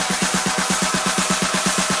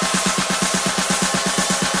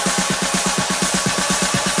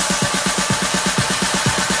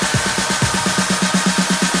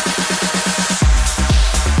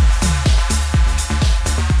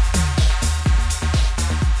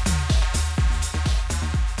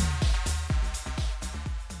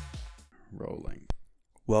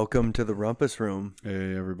Welcome to the Rumpus Room.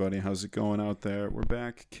 Hey everybody, how's it going out there? We're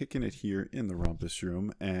back kicking it here in the Rumpus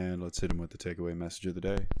Room, and let's hit them with the takeaway message of the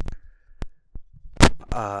day.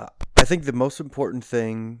 I think the most important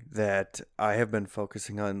thing that I have been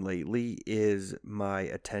focusing on lately is my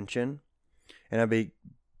attention, and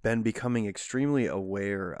been becoming extremely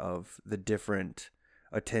aware of the different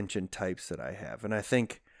attention types that I have. And I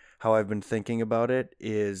think how I've been thinking about it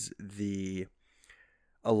is a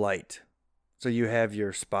light. So you have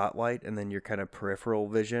your spotlight and then your kind of peripheral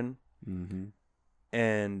vision. Mm-hmm.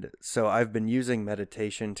 And so I've been using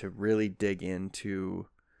meditation to really dig into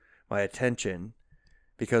my attention,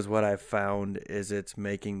 because what I've found is it's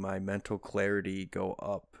making my mental clarity go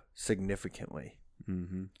up significantly.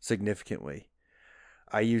 Mm-hmm. Significantly.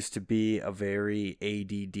 I used to be a very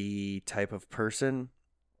ADD type of person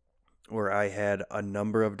where I had a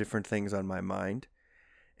number of different things on my mind,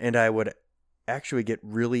 and I would actually get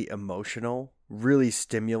really emotional, really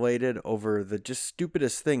stimulated over the just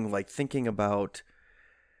stupidest thing, like thinking about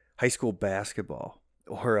high school basketball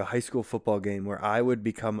or a high school football game, where I would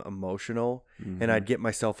become emotional and I'd get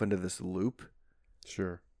myself into this loop.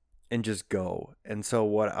 Sure. And just go. And so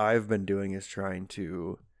what I've been doing is trying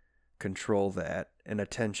to control that, and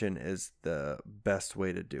attention is the best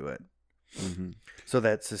way to do it. Mm-hmm. So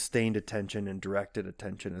that sustained attention and directed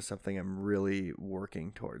attention is something I'm really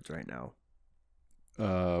working towards right now.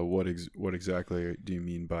 What exactly do you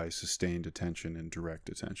mean by sustained attention and direct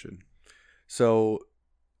attention? So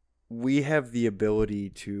we have the ability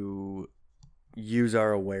to use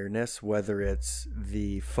our awareness, whether it's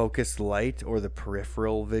the focused light or the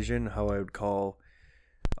peripheral vision, how I would call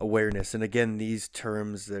awareness. And again, these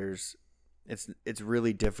terms, it's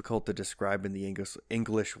really difficult to describe in the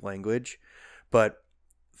English language, but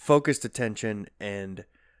focused attention and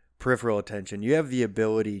peripheral attention, you have the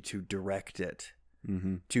ability to direct it.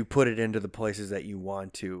 Mm-hmm. To put it into the places that you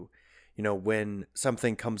want to. You know, when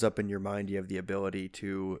something comes up in your mind, you have the ability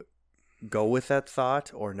to go with that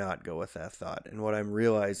thought or not go with that thought. And what I'm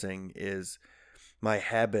realizing is my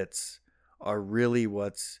habits are really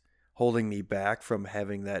what's holding me back from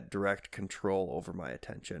having that direct control over my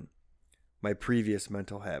attention. My previous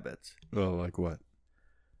mental habits. Well, like what?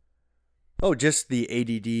 Oh, just the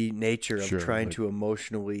ADD nature of Sure, trying to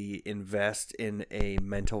emotionally invest in a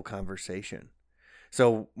mental conversation.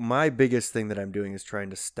 So my biggest thing that I'm doing is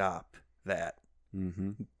trying to stop that,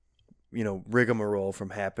 Mm-hmm. rigmarole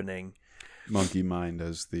from happening. Monkey mind,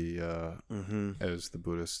 as the Mm-hmm. as the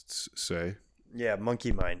Buddhists say. Yeah,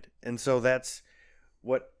 monkey mind. And so that's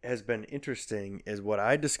what has been interesting, is what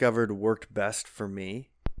I discovered worked best for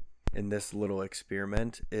me in this little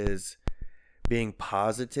experiment is being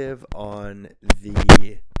positive on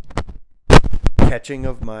the catching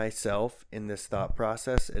of myself in this thought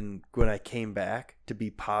process, and when I came back, to be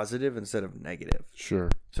positive instead of negative. Sure.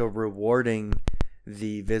 So rewarding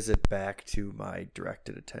the visit back to my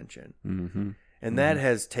directed attention. Mm-hmm. And that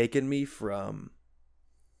has taken me from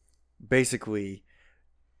basically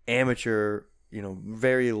amateur,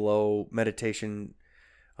 very low meditation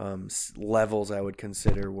levels, I would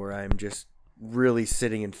consider, where I'm just really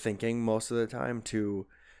sitting and thinking most of the time, to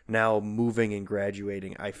now moving and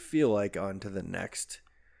graduating, I feel like, onto the next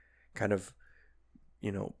kind of,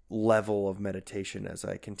 level of meditation as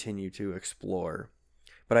I continue to explore.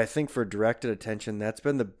 But I think for directed attention, that's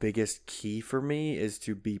been the biggest key for me, is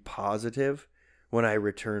to be positive when I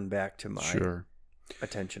return back to my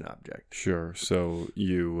attention object. Sure. So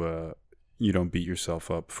you don't beat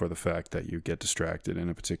yourself up for the fact that you get distracted in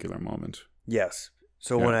a particular moment. Yes.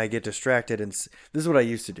 So when I get distracted, and this is what I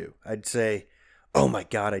used to do, I'd say, oh my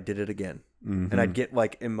God, I did it again. Mm-hmm. And I'd get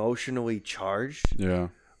like emotionally charged Yeah.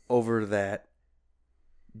 over that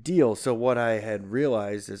deal. So what I had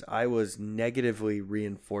realized is I was negatively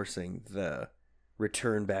reinforcing the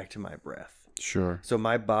return back to my breath. Sure. So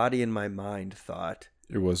my body and my mind thought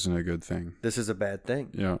It wasn't a good thing. this is a bad thing.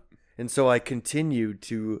 Yeah. And so I continued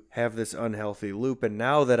to have this unhealthy loop. And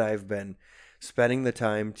now that I've been spending the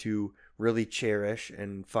time to really cherish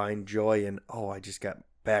and find joy in, I just got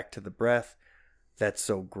back to the breath, that's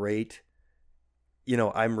so great.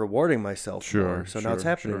 I'm rewarding myself more. So now it's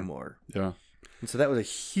happening more. Yeah. And so that was a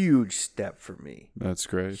huge step for me. That's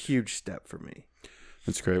great. Huge step for me.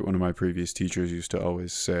 That's great. One of my previous teachers used to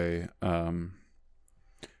always say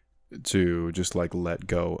to just like let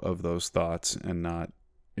go of those thoughts and not,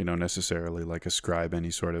 necessarily like ascribe any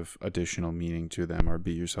sort of additional meaning to them or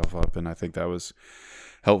beat yourself up. And I think that was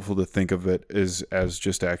helpful to think of it as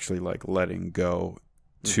just actually like letting go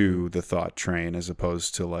to the thought train, as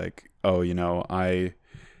opposed to like,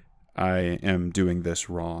 I am doing this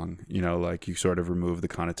wrong. Like you sort of remove the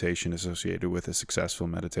connotation associated with a successful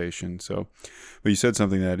meditation. So, but you said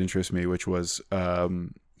something that interests me, which was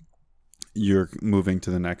you're moving to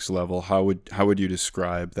the next level. How would you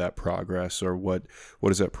describe that progress, or what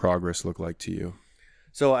does that progress look like to you?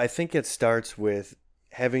 So I think it starts with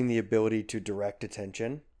having the ability to direct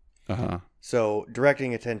attention. Uh-huh. So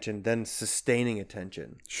directing attention, then sustaining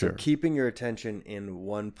attention. Sure. So keeping your attention in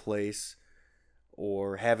one place,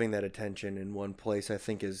 or having that attention in one place, I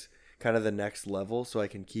think is kind of the next level, so I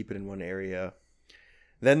can keep it in one area.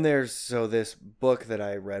 Then this book that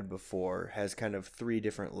I read before has kind of 3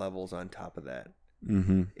 different levels on top of that.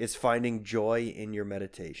 Mm-hmm. It's finding joy in your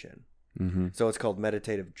meditation. Mm-hmm. So it's called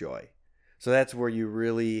meditative joy. So that's where you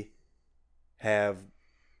really have,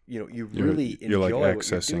 you really enjoy you're like what you're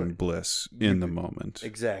accessing doing. bliss in the moment.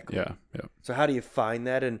 Exactly. Yeah. So how do you find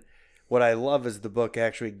that? And what I love is the book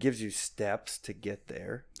actually gives you steps to get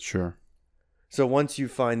there. Sure. So once you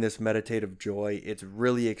find this meditative joy, it's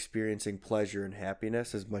really experiencing pleasure and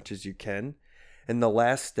happiness as much as you can. And the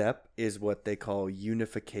last step is what they call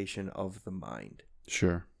unification of the mind.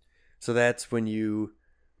 Sure. So that's when you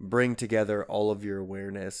bring together all of your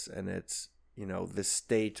awareness, and it's, this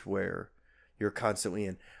state where you're constantly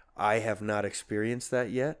in. I have not experienced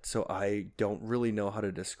that yet, so I don't really know how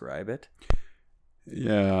to describe it.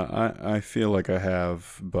 Yeah, I feel like I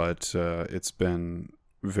have, but it's been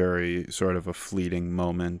very sort of a fleeting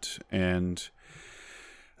moment. And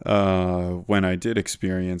when I did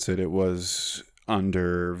experience it, it was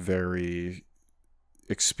under very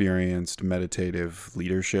experienced meditative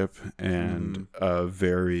leadership and a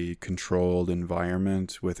very controlled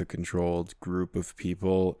environment with a controlled group of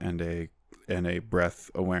people and a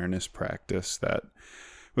breath awareness practice that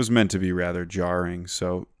was meant to be rather jarring.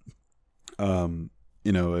 So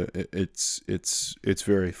it's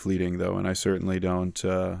very fleeting though, and I certainly don't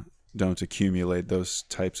accumulate those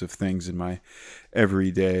types of things in my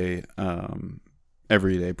everyday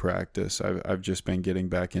practice. I've just been getting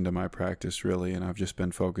back into my practice really, and I've just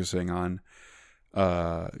been focusing on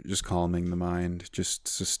just calming the mind, just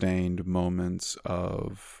sustained moments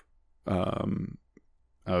of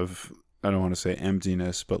I don't want to say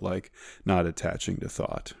emptiness, but like not attaching to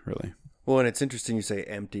thought really. Well, and it's interesting you say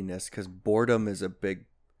emptiness, because boredom is a big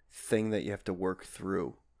thing that you have to work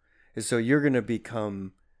through. And so you're going to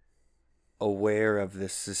become aware of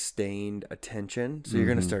this sustained attention. So you're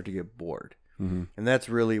going to start to get bored. Mm-hmm. And that's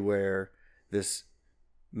really where this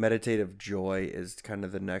meditative joy is kind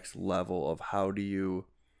of the next level of how do you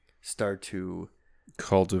start to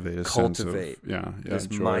cultivate sense of this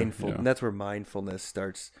joy. mindful. Yeah. And that's where mindfulness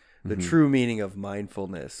starts. The true meaning of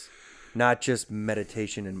mindfulness, not just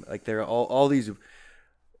meditation. And like there are all these,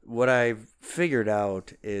 what I've figured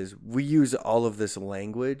out is we use all of this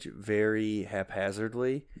language very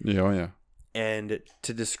haphazardly. Yeah. And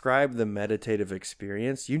to describe the meditative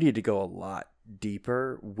experience, you need to go a lot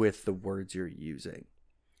deeper with the words you're using.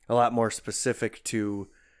 A lot more specific to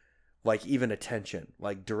like even attention,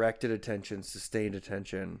 like directed attention, sustained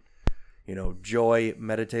attention, joy,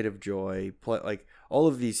 meditative joy, like all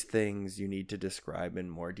of these things you need to describe in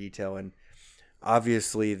more detail. And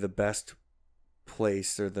obviously the best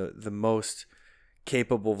place or the most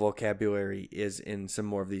capable vocabulary is in some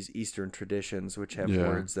more of these Eastern traditions, which have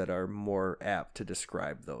words that are more apt to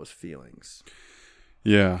describe those feelings.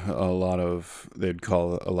 Yeah, a lot of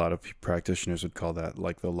practitioners would call that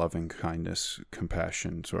like the loving kindness,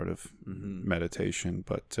 compassion sort of meditation.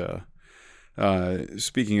 But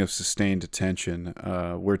speaking of sustained attention,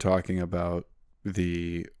 we're talking about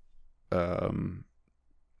the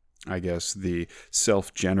I guess the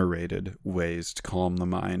self-generated ways to calm the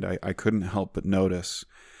mind. I couldn't help but notice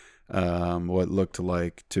what looked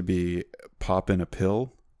like to be popping a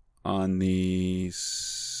pill on the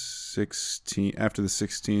 16th, after the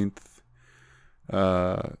 16th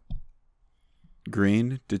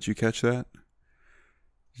green. Did you catch that?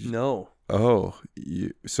 No. Oh,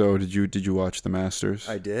 so did you watch the Masters?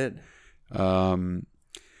 I did.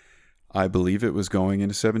 I believe it was going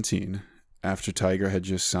into 17 after Tiger had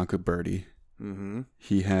just sunk a birdie. Mm-hmm.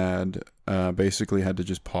 He had basically had to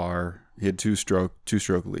just par. He had two stroke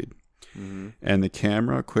lead, and the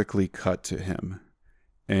camera quickly cut to him,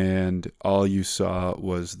 and all you saw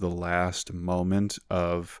was the last moment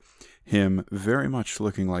of him very much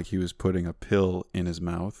looking like he was putting a pill in his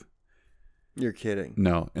mouth. You're kidding.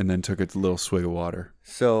 No, and then took a little swig of water.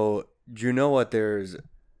 So, do you know what there's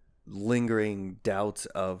lingering doubts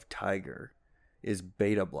of Tiger is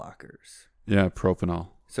beta blockers. Yeah, propanol.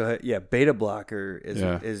 So, yeah, beta blocker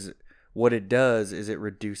is what it does is it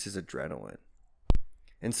reduces adrenaline.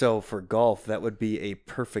 And so for golf, that would be a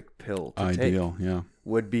perfect pill to Ideal, take. yeah.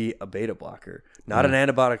 Would be a beta blocker. Not an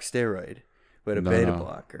antibiotic steroid, but a beta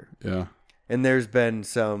blocker. Yeah. And there's been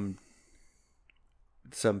some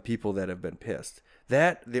people that have been pissed.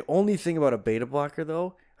 The only thing about a beta blocker,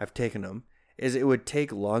 though, I've taken them, is it would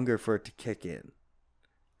take longer for it to kick in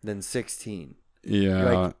than 16.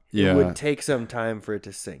 Yeah, It would take some time for it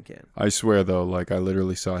to sink in. I swear, though, like I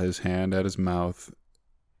literally saw his hand at his mouth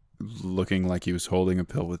looking like he was holding a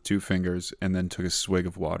pill with 2 fingers and then took a swig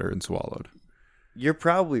of water and swallowed. You're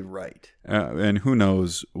probably right. And who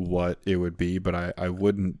knows what it would be, but I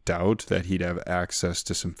wouldn't doubt that he'd have access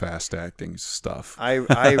to some fast-acting stuff. I've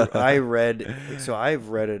read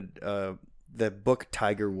the book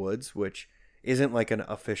Tiger Woods, which isn't like an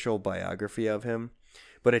official biography of him,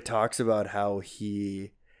 but it talks about how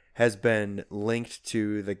he has been linked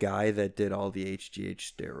to the guy that did all the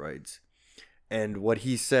HGH steroids. And what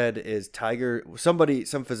he said is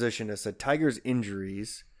some physician has said Tiger's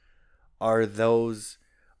injuries are those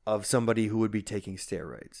of somebody who would be taking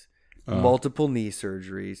steroids. Multiple knee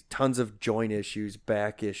surgeries, tons of joint issues,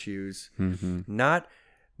 back issues. Mm-hmm. Not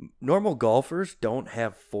normal golfers don't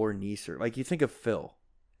have 4 knee surgeries. Like you think of Phil.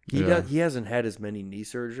 He hasn't had as many knee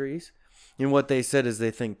surgeries. And what they said is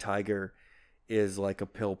they think Tiger is like a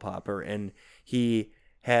pill popper, and he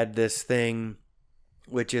had this thing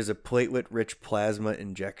which is a platelet-rich plasma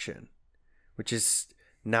injection, which is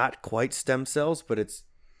not quite stem cells, but it's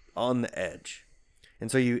on the edge.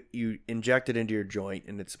 And so you inject it into your joint,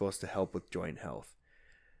 and it's supposed to help with joint health.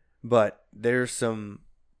 But there's some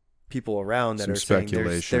people around that are saying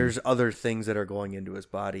there's other things that are going into his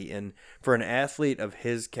body. And for an athlete of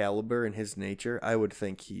his caliber and his nature, I would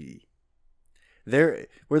think where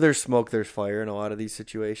there's smoke, there's fire in a lot of these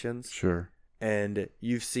situations. Sure. And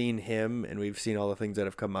you've seen him, and we've seen all the things that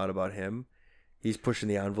have come out about him. He's pushing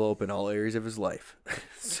the envelope in all areas of his life.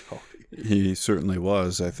 So he certainly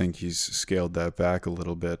was. I think he's scaled that back a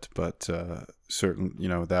little bit, but certainly,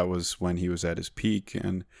 that was when he was at his peak.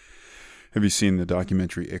 And have you seen the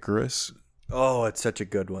documentary Icarus? Oh, it's such a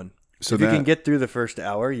good one. So if you can get through the first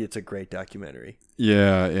hour, it's a great documentary.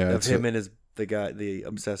 Yeah. Of him and the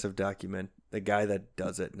obsessive the guy that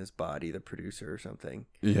does it in his body, the producer or something.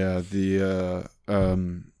 Yeah,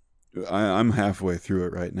 I'm halfway through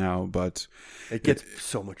it right now, but it gets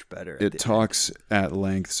so much better. It talks at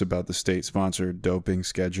lengths about the state-sponsored doping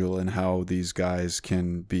schedule and how these guys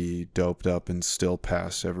can be doped up and still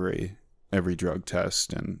pass every drug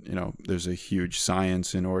test. And, there's a huge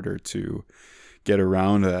science in order to get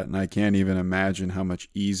around that. And I can't even imagine how much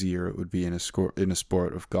easier it would be in a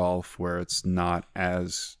sport of golf where it's not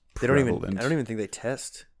as prevalent. I don't even think they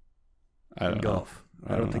test in golf.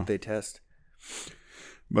 I don't think they test.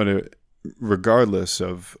 But regardless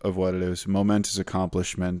of what it is, momentous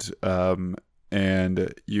accomplishment,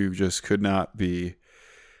 and you just could not be.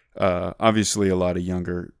 Obviously, a lot of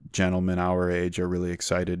younger gentlemen our age are really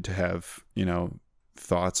excited to have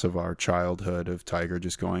thoughts of our childhood of Tiger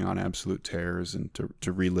just going on absolute tears and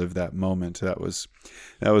to relive that moment. That was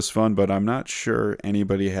fun, but I'm not sure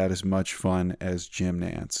anybody had as much fun as Jim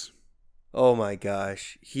Nantz. Oh my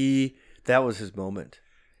gosh, that was his moment.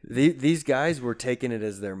 These guys were taking it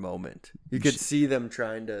as their moment. You could see them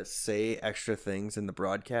trying to say extra things in the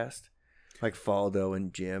broadcast, like Faldo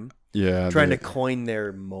and Jim. Yeah, trying to coin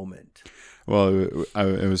their moment. Well,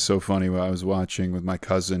 it was so funny when I was watching with my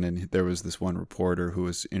cousin, and there was this one reporter who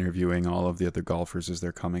was interviewing all of the other golfers as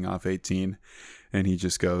they're coming off 18, and he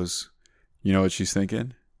just goes, "You know what she's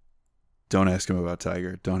thinking? Don't ask him about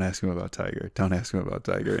Tiger. Don't ask him about Tiger. Don't ask him about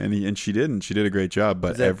Tiger." And she didn't. She did a great job.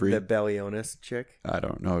 But that Balionis chick? I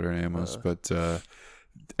don't know what her name was, but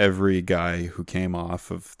every guy who came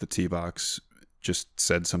off of the tee box just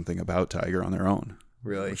said something about Tiger on their own.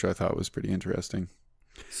 Really? Which I thought was pretty interesting.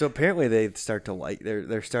 So apparently they're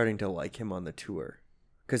starting to like him on the tour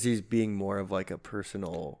because he's being more of like a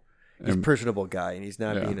personable guy, and he's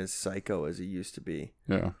not being as psycho as he used to be.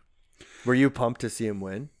 Yeah. Were you pumped to see him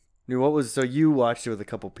win? So you watched it with a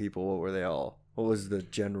couple people. What were they all? What was the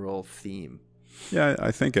general theme? Yeah,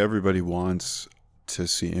 I think everybody wants to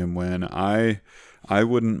see him win. I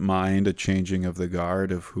wouldn't mind a changing of the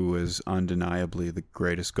guard of who is undeniably the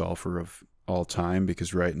greatest golfer of all time,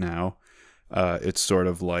 because right now it's sort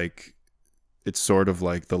of like the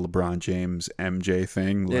LeBron James MJ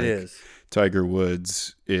thing. Like, it is. Tiger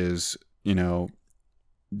Woods is the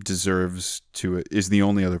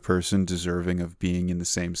only other person deserving of being in the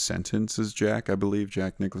same sentence as Jack. I believe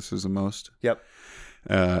Jack Nicklaus is the most. Yep.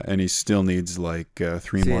 And he still needs like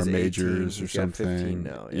 3 more majors 18, or something. 15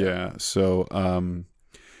 now, yeah. So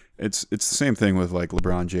it's the same thing with like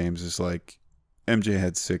LeBron James. Is like MJ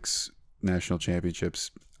had 6 national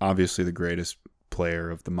championships. Obviously, the greatest player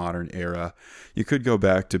of the modern era. You could go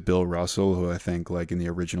back to Bill Russell, who I think, like in the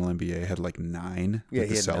original NBA, had like 9 Yeah, with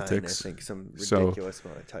the he had Celtics. 9, I think, some ridiculous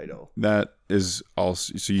amount of title. That is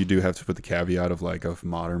also, so you do have to put the caveat of like of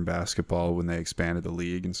modern basketball when they expanded the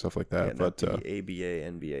league and stuff like that. Yeah, but not the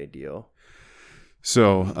ABA NBA deal.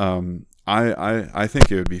 So I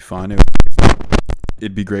think it would be fun.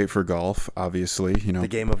 It'd be great for golf, obviously. You know, The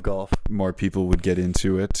game of golf. more people would get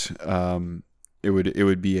into it. It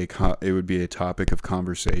would be a topic of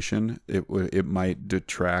conversation. It might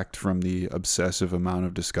detract from the obsessive amount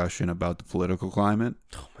of discussion about the political climate.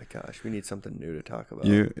 Oh my gosh, we need something new to talk about.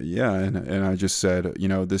 Yeah, and I just said, you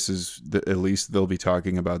know, this is at least they'll be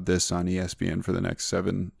talking about this on ESPN for the next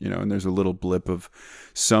 7, you know, and there's a little blip of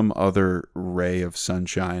some other ray of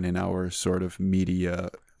sunshine in our sort of media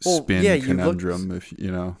spin conundrum. If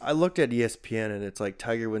you know, I looked at ESPN and it's like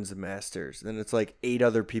Tiger wins the Masters, then it's like 8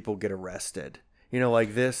 other people get arrested. You know,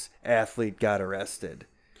 like this athlete got arrested.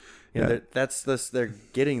 You know, that's this. They're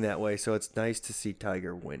getting that way, so it's nice to see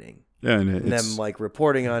Tiger winning. Yeah, and them like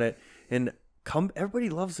reporting on it, and everybody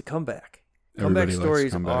loves the comeback. Everybody Comeback stories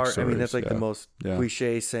likes comeback I mean, that's like stories, the most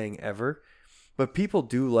cliche saying ever, but people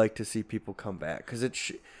do like to see people come back because it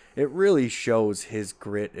really shows his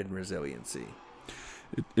grit and resiliency.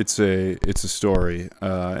 It's a story,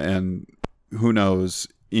 and who knows,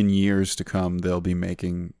 in years to come they'll be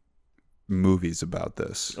making movies about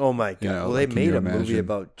this. Oh my god! You know, well, they like, made a movie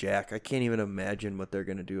about Jack. I can't even imagine what they're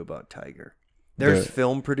going to do about Tiger. There's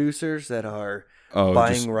film producers that are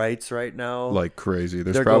buying rights right now like crazy.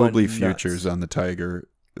 There's They're probably going futures nuts. on the Tiger,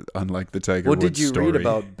 unlike the Tiger Well, Woods did you story. read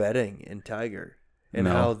about betting in Tiger and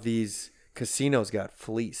No. how these casinos got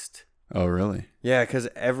fleeced? Oh, really? Yeah, because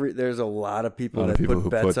there's a lot of A people lot of that people put who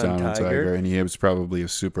bets put down on Tiger. and he was probably a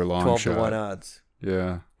super long 12 shot. to 1 odds.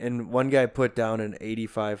 Yeah. And one guy put down an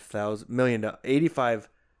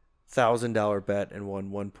 $85,000 bet and won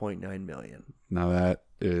 $1.9 million. Now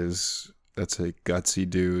that's a gutsy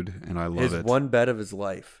dude, and I love His it. one bet of his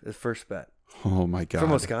life, his first bet Oh my god!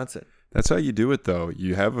 from Wisconsin. That's how you do it, though.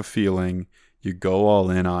 You have a feeling, you go all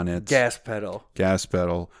in on it. Gas pedal.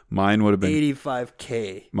 Mine would have been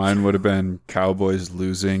 $85K. Mine would have been Cowboys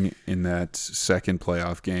losing in that second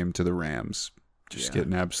playoff game to the Rams. Just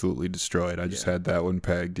getting absolutely destroyed. I just had that one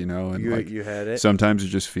pegged, you know. And You had it. sometimes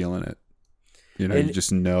you're just feeling it. You know, And you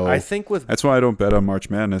just know. I think that's why I don't bet on March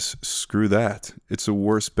Madness. Screw that. It's the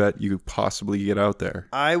worst bet you could possibly get out there.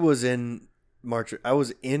 I was in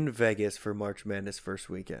Vegas for March Madness first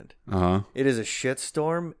weekend. Uh-huh. It is a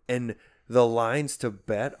shitstorm, and the lines to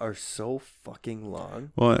bet are so fucking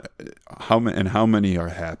long. Well, how many are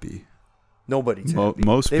happy? Nobody's happy.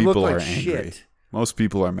 Most They people look are like angry. shit. Most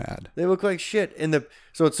people are mad. They look like shit.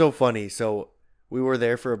 So it's so funny. So we were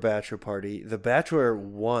there for a bachelor party. The bachelor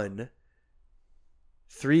won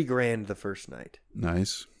 $3,000 the first night.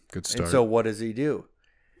 Nice. Good start. And so what does he do?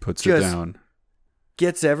 Puts just it down.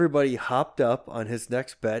 Gets everybody hopped up on his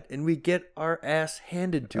next bet, and we get our ass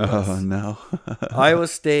handed to us. Oh, no. Iowa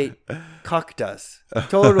State cucked us.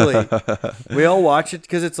 Totally. We all watch it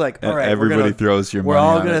because it's like, all right, everybody throws your money we're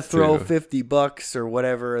all on going to it, throw too. $50 or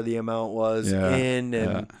whatever the amount was in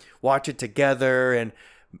and watch it together. And,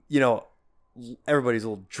 you know, everybody's a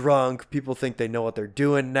little drunk. People think they know what they're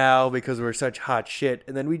doing now because we're such hot shit.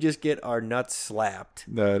 And then we just get our nuts slapped.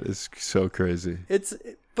 That is so crazy.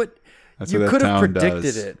 But That's you what that could have town predicted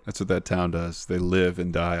does. it. That's what that town does. They live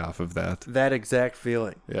and die off of that. That exact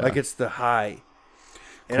feeling. Yeah. Like it's the high.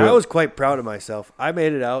 And Cool. I was quite proud of myself. I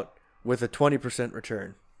made it out with a 20%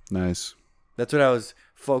 return. Nice. That's what I was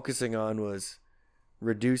focusing on, was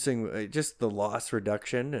reducing just the loss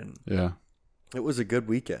reduction. And Yeah. it was a good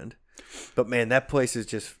weekend. But man, that place is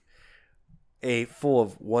just full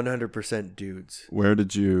of 100% dudes.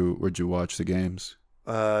 Where'd you watch the games?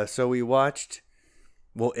 So we watched,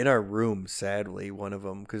 well, in our room, sadly, one of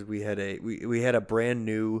them, because we had a brand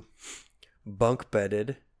new bunk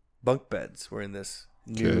beds. We're in this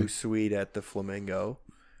new suite at the Flamingo,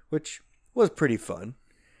 which was pretty fun.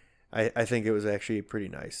 I think it was actually pretty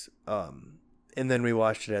nice. And then we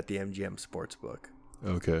watched it at the MGM Sportsbook.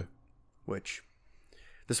 Okay. Which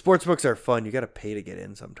the sportsbooks are fun. You got to pay to get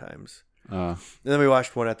in sometimes. Uh, And then we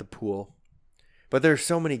watched one at the pool. But there's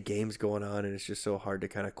so many games going on, and it's just so hard to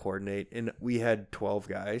kind of coordinate. And we had 12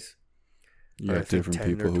 guys. you Or I have think different 10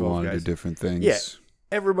 or people who 12 want to do guys. different things. Yeah.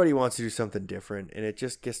 Everybody wants to do something different, and it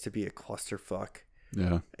just gets to be a clusterfuck.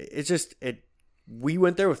 Yeah. It's just we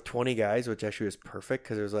went there with 20 guys, which actually was perfect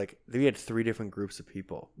because it was like we had 3 different groups of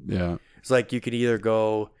people. Yeah. It's like you could either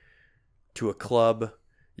go to a club,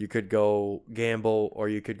 you could go gamble, or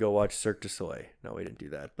you could go watch Cirque du Soleil. No, we didn't do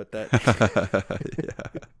that, but that.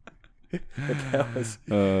 But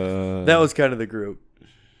that was kind of the group.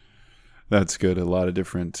 That's good. A lot of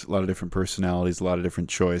different personalities, a lot of different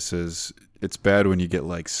choices. It's bad when you get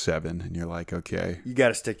like 7 and you're like, okay, You got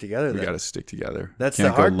to stick together. we got to stick together. That's Can't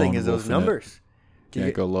the go hard thing lone is those wolf in it. numbers.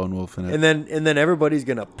 Can't go lone wolf in it. And then everybody's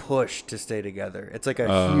gonna push to stay together. It's like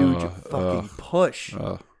a huge fucking push.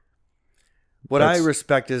 What I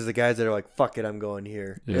respect is the guys that are like, "Fuck it, I'm going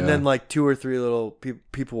here," Yeah. and then like 2 or 3 little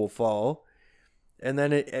people will fall, and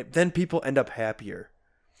then then people end up happier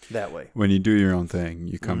that way. When you do your own thing,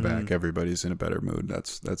 you come back. Everybody's in a better mood.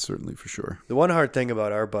 That's certainly for sure. The one hard thing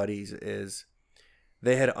about our buddies is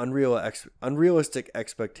they had unrealistic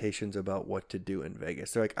expectations about what to do in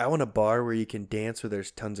Vegas. They're like, "I want a bar where you can dance where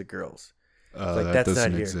there's tons of girls." Like, that that's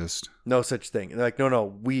doesn't not here. exist. No such thing. And they're like,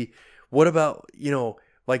 no. What about,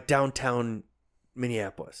 like downtown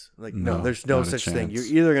Minneapolis? Like, no, there's no not a such thing.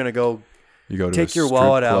 chance. You're either gonna go You go to take a your strip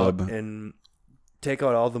wallet club. out and take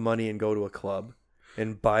out all the money and go to a club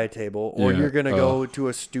and buy a table, or Yeah, you're gonna go to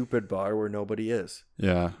a stupid bar where nobody is.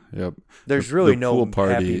 Yeah, yep. There's really no pool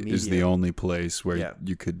party happy is the medium. only place where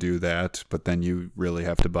you could do that, but then you really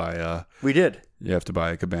have to buy We did.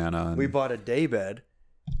 a cabana. And, We bought a day bed.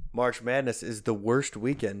 March Madness is the worst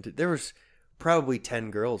weekend. There was probably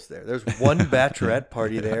 10 girls there. There's one bachelorette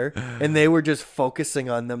party there, and they were just focusing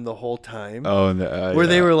on them the whole time. Where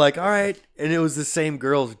they were like, all right. And it was the same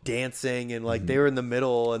girls dancing, and like they were in the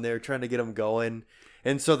middle, and they were trying to get them going.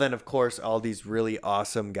 And so then, of course, all these really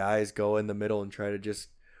awesome guys go in the middle and try to just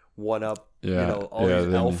one up, all these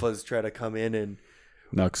alphas try to come in and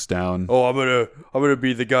knocks down. oh, I'm gonna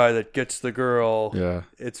be the guy that gets the girl. Yeah.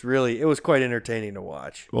 It was quite entertaining to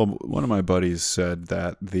watch. Well, one of my buddies said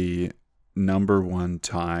that the number one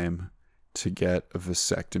time to get a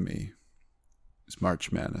vasectomy is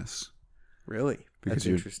March Madness. Really? Because That's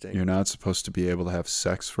interesting. You're not supposed to be able to have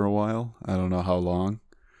sex for a while. I don't know how long,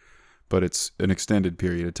 but it's an extended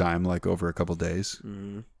period of time, like over a couple days.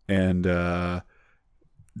 Mm-hmm. And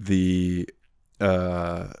the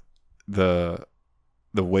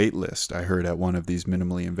wait list I heard at one of these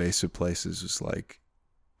minimally invasive places was like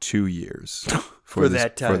 2 years for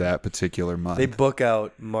that time. for that particular month. They book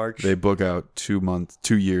out March. They book out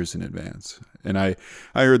 2 years in advance. And I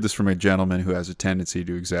heard this from a gentleman who has a tendency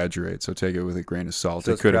to exaggerate, so take it with a grain of salt.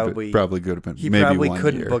 So it could have been, probably could have been he maybe probably 1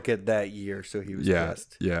 couldn't year. book it that year, so he was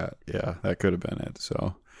pissed. Yeah, that could have been it.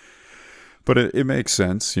 So, but it makes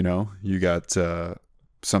sense, You got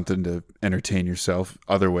something to entertain yourself,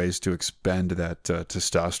 other ways to expend that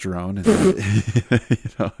testosterone,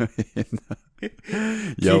 and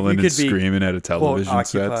yelling and screaming at a television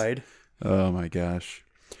occupied. set. Oh my gosh!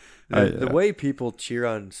 The way people cheer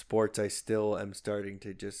on sports, I still am starting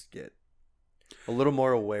to just get a little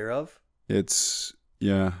more aware of. It's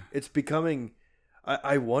becoming.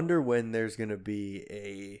 I wonder when there's going to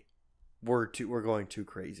be we're going too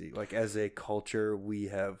crazy. Like as a culture, we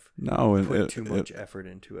have put too much effort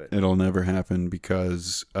into it. It'll never happen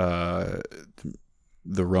because the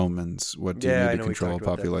Romans. What do you need to control a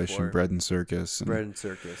population? Bread and circus.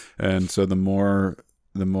 And so the more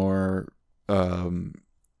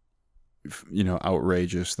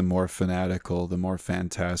outrageous, the more fanatical, the more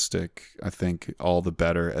fantastic, I think all the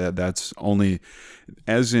better. That's only,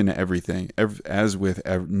 as in everything, as with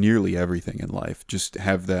nearly everything in life, just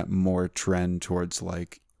have that more trend towards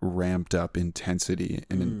like ramped up intensity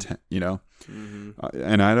and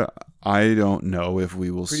and I don't know if we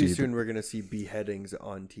will pretty see. Soon we're going to see beheadings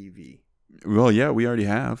on TV. Well, yeah, we already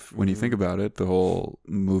have. When you think about it, the whole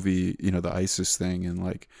movie, the ISIS thing and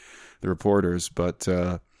like the reporters, but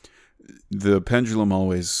the pendulum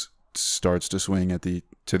always starts to swing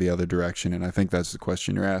to the other direction, and I think that's the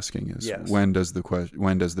question you're asking: is when does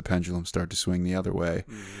the pendulum start to swing the other way?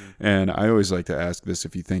 Mm-hmm. And I always like to ask this: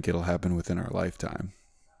 if you think it'll happen within our lifetime.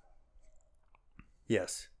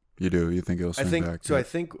 Yes, you do. You think it'll swing back? So I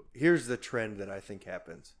think here's the trend that I think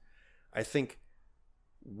happens. I think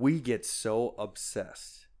we get so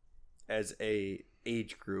obsessed as a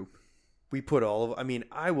age group. We put all of. I mean,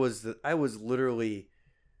 I was literally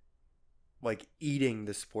like eating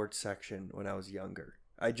the sports section when I was younger.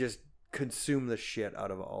 I just consumed the shit out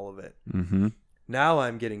of all of it. Mm-hmm. Now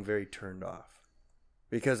I'm getting very turned off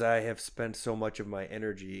because I have spent so much of my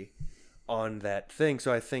energy on that thing.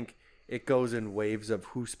 So I think it goes in waves of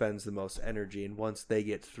who spends the most energy. And once they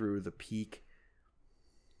get through the peak,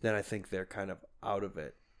 then I think they're kind of out of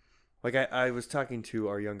it. Like I was talking to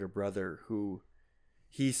our younger brother who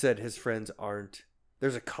he said his friends aren't.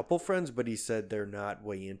 There's a couple friends, but he said they're not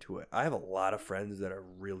way into it. I have a lot of friends that are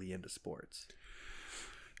really into sports.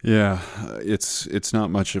 Yeah, it's not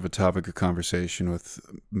much of a topic of conversation with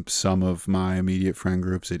some of my immediate friend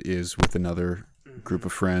groups. It is with another group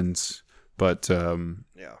of friends. But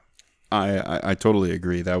Yeah. I totally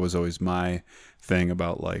agree. That was always my thing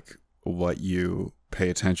about like what you pay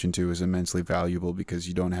attention to is immensely valuable because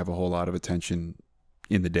you don't have a whole lot of attention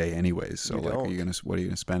in the day anyways. So You like, don't. what are you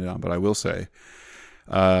gonna spend it on? But I will say,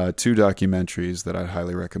 2 documentaries that I'd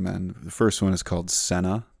highly recommend. The first one is called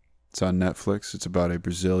Senna. It's on Netflix. It's about a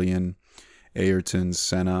Brazilian, Ayrton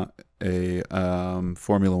Senna, a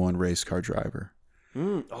Formula One race car driver.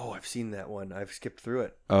 Oh, I've seen that one. I've skipped through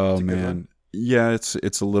it. Oh It's a good man, one. yeah,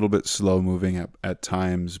 it's a little bit slow moving at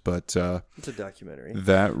times, but It's a documentary.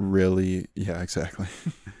 that really, yeah, exactly.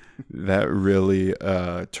 That really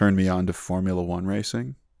turned me on to Formula One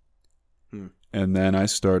racing. And then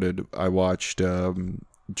I watched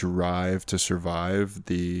Drive to Survive,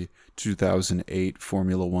 the 2008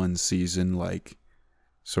 Formula One season, like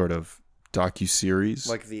sort of docuseries.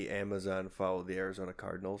 Like the Amazon Follow the Arizona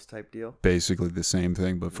Cardinals type deal. Basically the same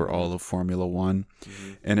thing, but for all of Formula One.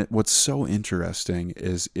 And what's so interesting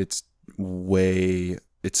is it's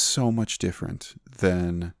so much different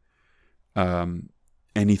than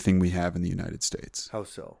anything we have in the United States. How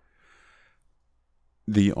so?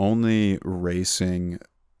 The only racing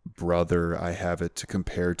brother I have it to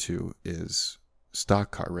compare to is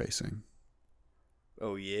stock car racing.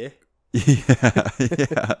 Oh, yeah?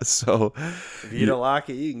 Yeah. So If you don't like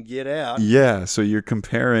it, you can get out. yeah, so you're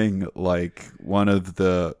comparing like one of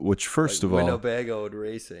the, which first Like of all, Winnebago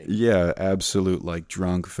racing. yeah, absolute like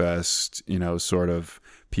drunk fest, sort of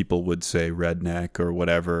people would say redneck or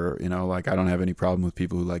whatever, like I don't have any problem with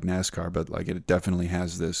people who like NASCAR, but like it definitely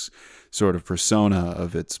has this sort of persona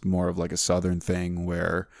of it's more of like a Southern thing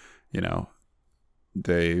where,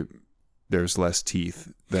 there's less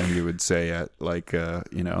teeth than you would say at like, a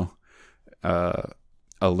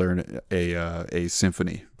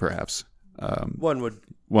symphony perhaps. One would.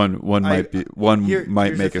 One might Here's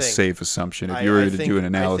make the a thing. safe assumption if you were to do an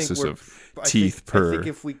analysis of teeth per I think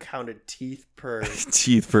if we counted teeth per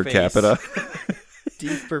teeth per face. capita.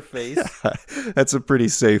 teeth per face, That's a pretty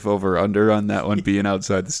safe over under on that one being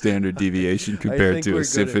outside the standard deviation compared think to we're a good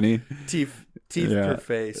at symphony teeth Yeah. per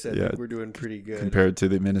face. I Yeah. think we're doing pretty good. compared to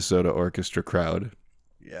the Minnesota orchestra crowd.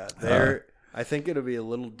 Yeah, there. I think it'll be a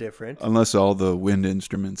little different. Unless all the wind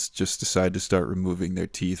instruments just decide to start removing their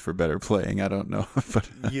teeth for better playing, I don't know. But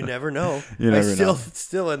You never know. You never know.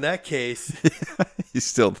 Still in that case, you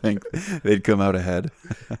still think they'd come out ahead?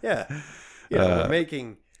 yeah. We're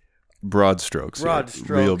making Broad strokes, broad here.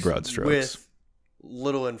 strokes, real broad strokes. with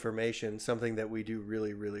little information. Something that we do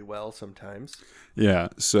really, really well sometimes. Yeah.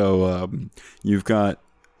 So you've got,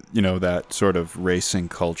 that sort of racing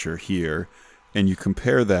culture here, and you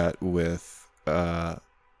compare that with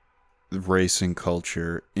racing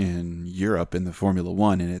culture in Europe in the Formula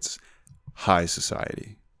One, and it's high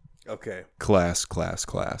society, Okay.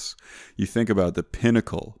 class. You think about the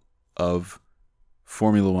pinnacle of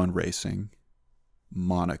Formula One racing,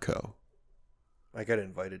 Monaco. I got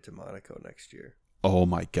invited to Monaco next year. Oh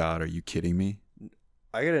my God, are you kidding me?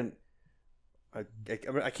 I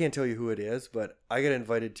can't tell you who it is, but I got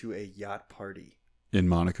invited to a yacht party In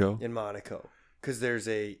Monaco? in Monaco because there's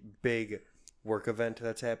a big work event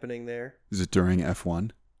that's happening there. Is it during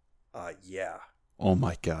F1? Yeah. Oh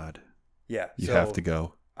my God. Yeah. You so have to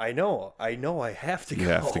go. I know. I have to go. You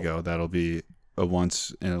have to go. That'll be a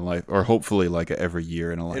once in a life, or hopefully like a every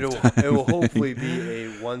year in a lifetime. It will hopefully be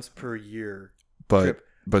a once per year but trip.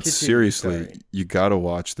 but Continue, seriously, sorry. you got to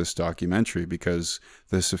watch this documentary because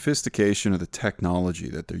the sophistication of the technology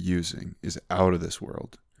that they're using is out of this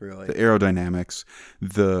world. Really. The aerodynamics,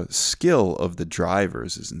 the skill of the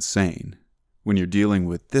drivers is insane. When you're dealing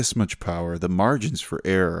with this much power, the margins for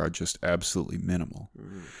error are just absolutely minimal.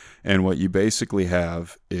 Mhm. And what you basically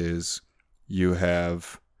have is you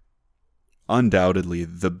have undoubtedly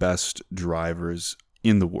the best drivers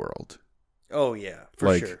in the world. Oh yeah, for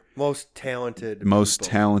Like, sure. Most talented. Most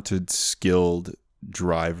people. talented, skilled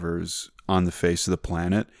drivers on the face of the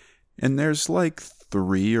planet. And there's like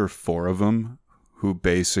 3 or 4 of them who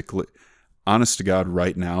basically, honest to God,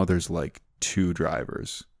 right now, there's like 2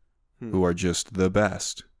 drivers who are just the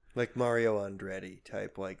best. Like Mario Andretti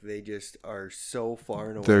type. Like they just are so far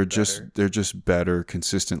and away They're better. just better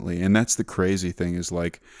consistently. And that's the crazy thing is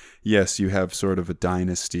like, yes, you have sort of a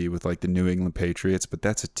dynasty with like the New England Patriots, but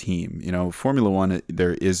that's a team. Formula One,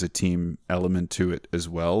 there is a team element to it as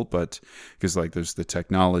well, but because like there's the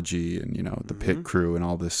technology and, the pit crew and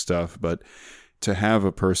all this stuff. But to have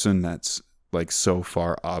a person that's like so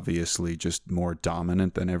far obviously just more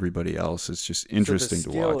dominant than everybody else, it's just interesting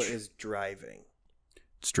so the to watch. skill is driving.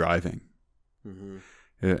 It's driving. Mm-hmm.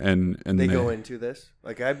 And They go into this.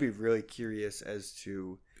 Like I'd be really curious as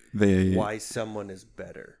to they why someone is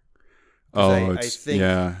better. Oh, I think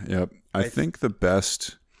yeah, yep. I I th- think the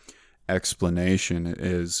best explanation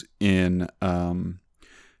is in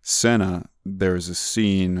Senna. There's a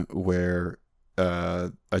scene where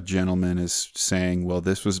a gentleman is saying, well,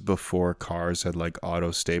 this was before cars had like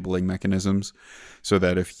auto stabling mechanisms, so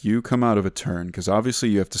that if you come out of a turn, because obviously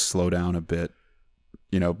you have to slow down a bit,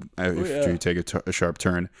 if you take a sharp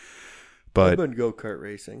turn. I've But been go-kart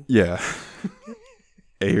racing. yeah,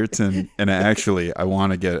 Ayrton, and I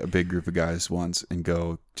want to get a big group of guys once and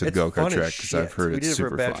go to the It's go-kart fun as track because I've shit. heard We it's did it for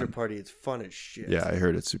super a bachelor fun. party. It's fun as shit. Yeah, I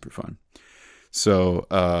heard it's super fun.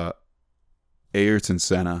 So Ayrton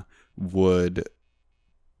Senna would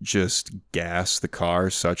just gas the car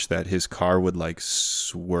such that his car would like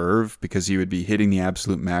swerve because he would be hitting the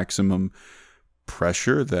absolute maximum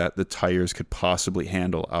pressure that the tires could possibly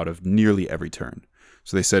handle out of nearly every turn.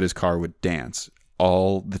 So they said his car would dance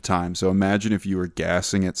all the time. So imagine if you were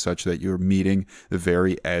gassing it such that you were meeting the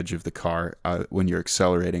very edge of the car when you're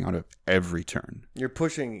accelerating out of every turn. You're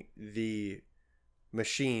pushing the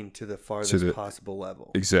machine to the farthest possible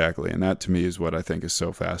level. Exactly. And that to me is what I think is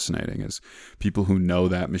so fascinating, is people who know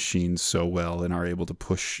that machine so well and are able to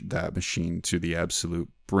push that machine to the absolute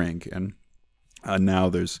brink. And now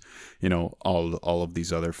there's, all of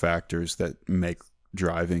these other factors that make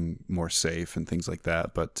driving more safe and things like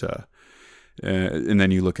that. But and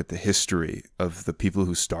then you look at the history of the people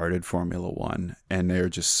who started Formula One, and they're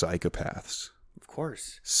just psychopaths. Of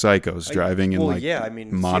course. Psychos driving in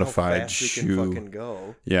modified see how fast we can fucking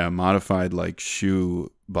go. Yeah, modified like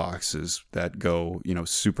shoe boxes that go,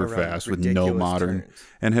 super Around fast with no modern turns.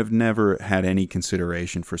 and have never had any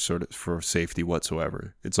consideration for safety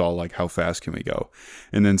whatsoever. It's all like, how fast can we go?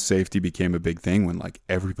 And then safety became a big thing when like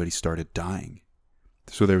everybody started dying.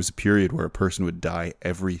 So there was a period where a person would die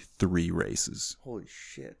every 3 races. Holy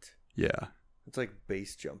shit. Yeah. It's like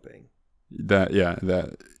base jumping. That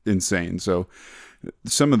insane. So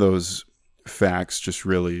some of those facts just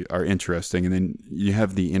really are interesting. And then you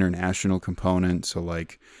have the international component. So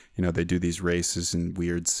like, they do these races in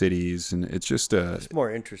weird cities, and it's just it's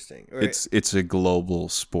more interesting. Right? It's a global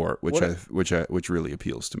sport, which really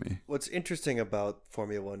appeals to me. What's interesting about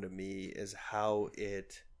Formula One to me is how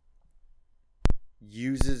it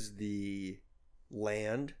uses the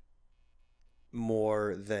land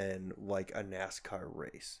more than like a NASCAR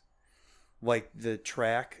race. Like the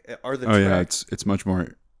track yeah, it's much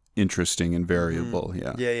more interesting and variable.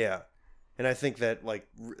 Mm-hmm. Yeah. And I think that like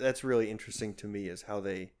that's really interesting to me, is how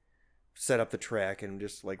they set up the track and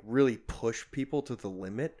just like really push people to the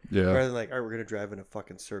limit, rather than like, all right, we're gonna drive in a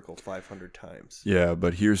fucking circle 500 times. Yeah,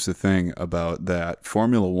 but here's the thing about that.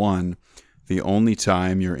 Formula One, the only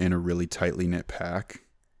time you're in a really tightly knit pack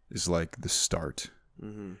is like the start.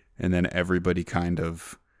 Mm-hmm. And then everybody kind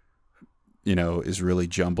of, is really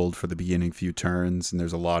jumbled for the beginning few turns, and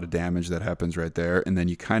there's a lot of damage that happens right there. And then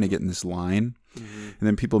you kind of get in this line, and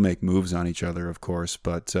then people make moves on each other, of course.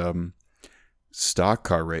 But stock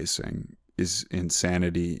car racing is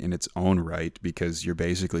insanity in its own right, because you're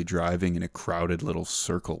basically driving in a crowded little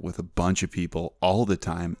circle with a bunch of people all the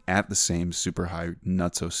time at the same super high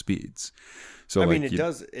nutso speeds. So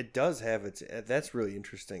it does have its. That's really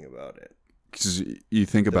interesting about it. Because you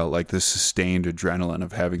think about like the sustained adrenaline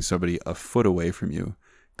of having somebody a foot away from you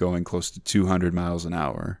going close to 200 miles an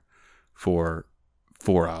hour for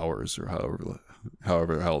 4 hours or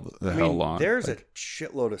however hell long. There's a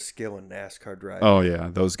shitload of skill in NASCAR driving. Oh yeah,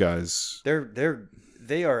 those guys.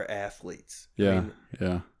 They are athletes. Yeah,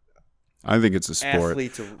 yeah. I think it's a sport.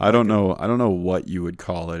 I don't know what you would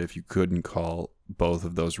call it if you couldn't call both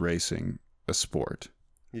of those racing a sport.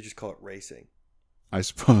 You just call it racing. I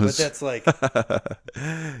suppose. But that's like...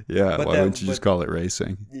 yeah, why wouldn't you just call it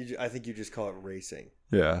racing? I think you just call it racing.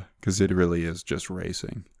 Yeah, because it really is just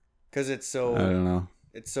racing. Because it's so... I don't know.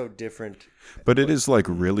 It's so different. But it is like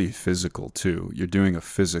really physical too. You're doing a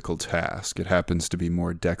physical task. It happens to be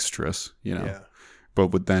more dexterous, Yeah.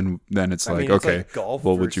 But then it's okay. Like golf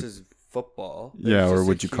versus football. Or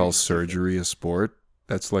would you call surgery a sport?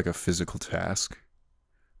 That's like a physical task.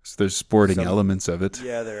 So there's sporting elements of it.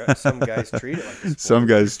 Yeah, there are. Some guys treat it like a sport. Some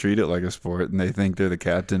guys treat it like a sport, and they think they're the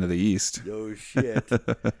captain of the East. Oh, shit.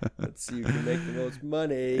 Let's see who can make the most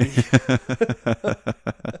money.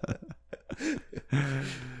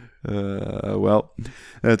 Well,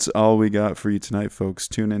 that's all we got for you tonight, folks.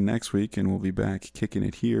 Tune in next week, and we'll be back kicking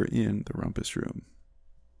it here in the Rumpus Room.